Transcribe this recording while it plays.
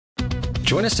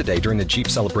Join us today during the Jeep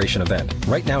Celebration event.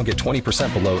 Right now, get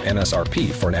 20% below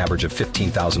MSRP for an average of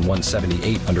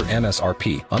 $15,178 under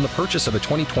MSRP on the purchase of a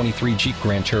 2023 Jeep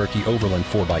Grand Cherokee Overland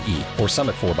 4xE or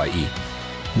Summit 4xE.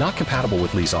 Not compatible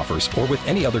with lease offers or with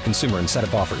any other consumer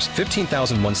incentive offers.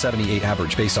 $15,178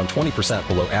 average based on 20%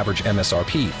 below average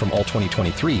MSRP from all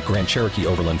 2023 Grand Cherokee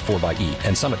Overland 4xE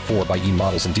and Summit 4xE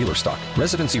models in dealer stock.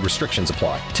 Residency restrictions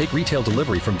apply. Take retail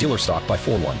delivery from dealer stock by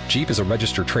 4/1. Jeep is a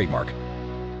registered trademark.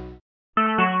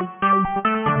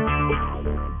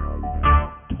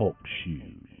 Talk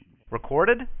shoes.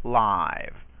 Recorded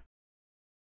live.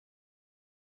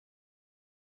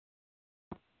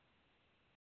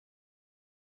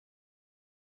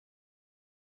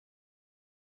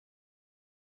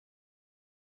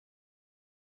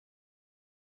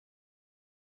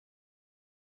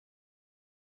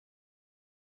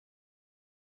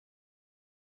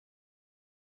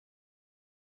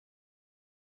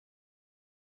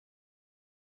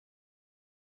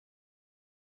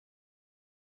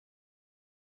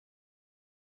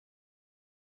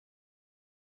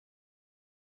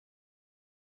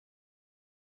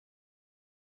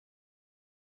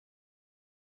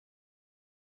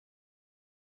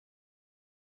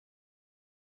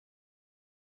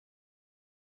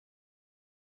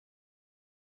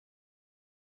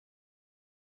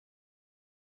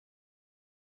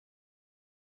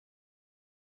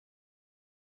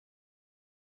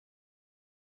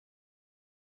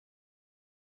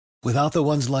 Without the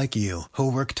ones like you,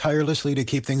 who work tirelessly to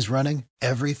keep things running,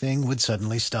 everything would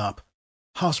suddenly stop.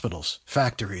 Hospitals,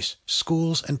 factories,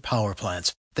 schools, and power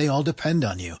plants, they all depend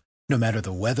on you. No matter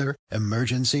the weather,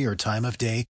 emergency, or time of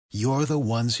day, you're the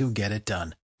ones who get it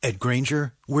done. At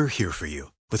Grainger, we're here for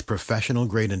you with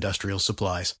professional-grade industrial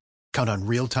supplies. Count on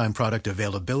real-time product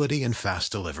availability and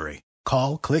fast delivery.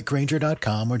 Call, click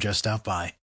Grainger.com, or just stop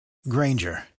by.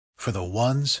 Grainger, for the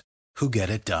ones who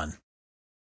get it done.